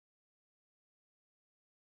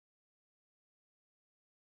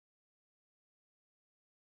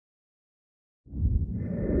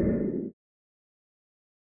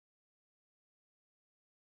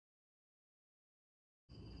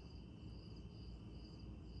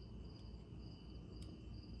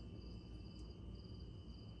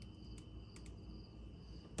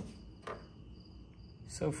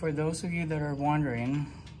So for those of you that are wondering,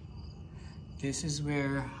 this is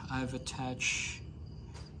where I've attached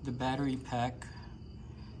the battery pack.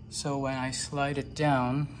 So when I slide it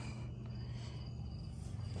down,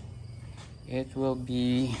 it will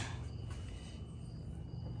be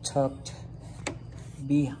tucked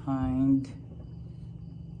behind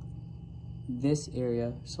this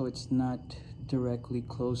area, so it's not directly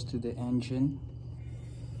close to the engine.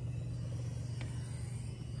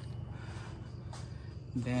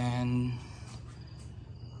 Then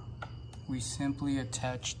we simply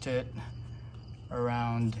attached it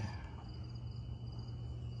around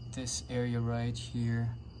this area right here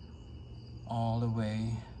all the way,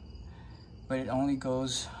 but it only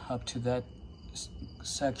goes up to that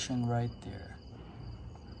section right there.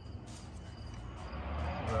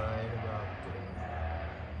 Right about there.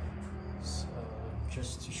 So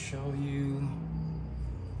just to show you,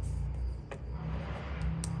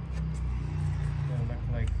 it'll look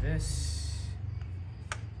like this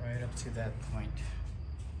right up to that point.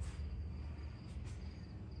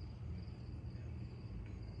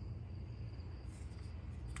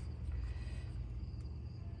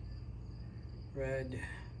 Red,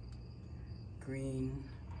 green,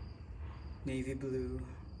 navy blue,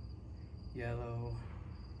 yellow,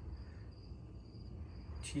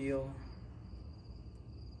 teal,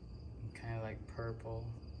 kind of like purple,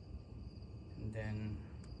 and then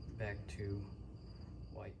back to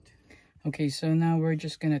white. Okay, so now we're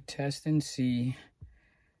just gonna test and see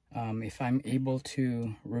if I'm able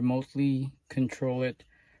to remotely control it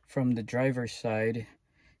from the driver's side,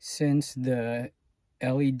 since the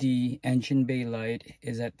LED engine bay light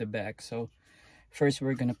is at the back. So first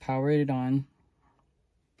we're gonna power it on.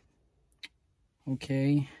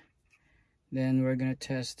 Okay, then we're gonna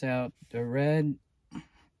test out the red.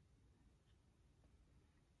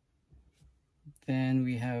 Then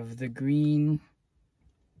we have the green.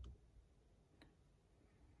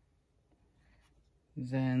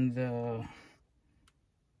 Then the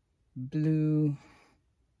blue.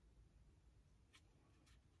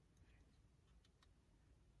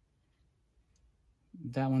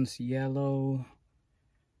 That one's yellow.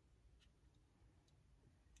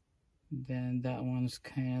 Then that one's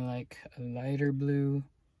kind of like a lighter blue.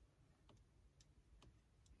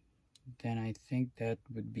 Then I think that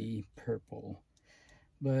would be purple.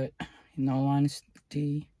 But in all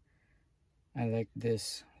honesty, I like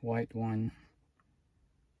this white one.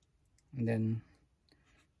 And then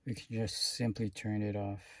we can just simply turn it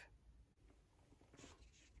off.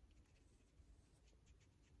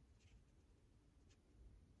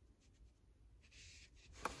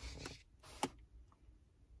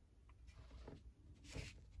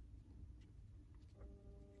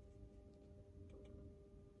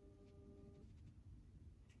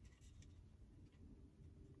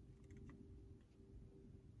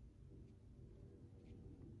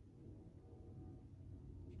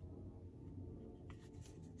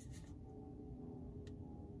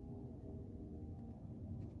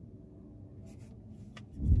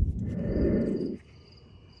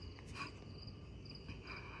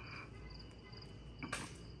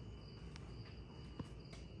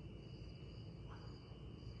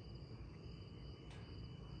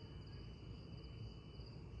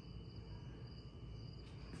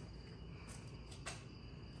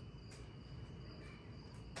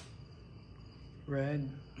 Red,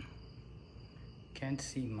 can't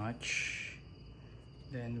see much.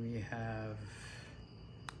 Then we have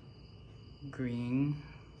green,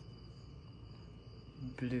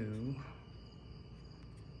 blue,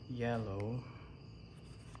 yellow,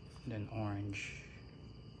 then orange.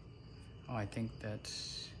 Oh, I think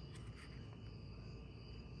that's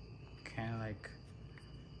kind of like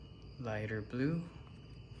lighter blue.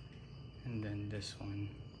 And then this one,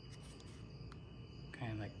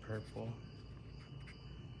 kind of like purple.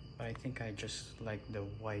 But I think I just like the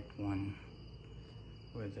white one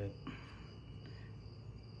with it.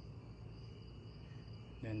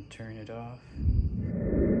 Then turn it off.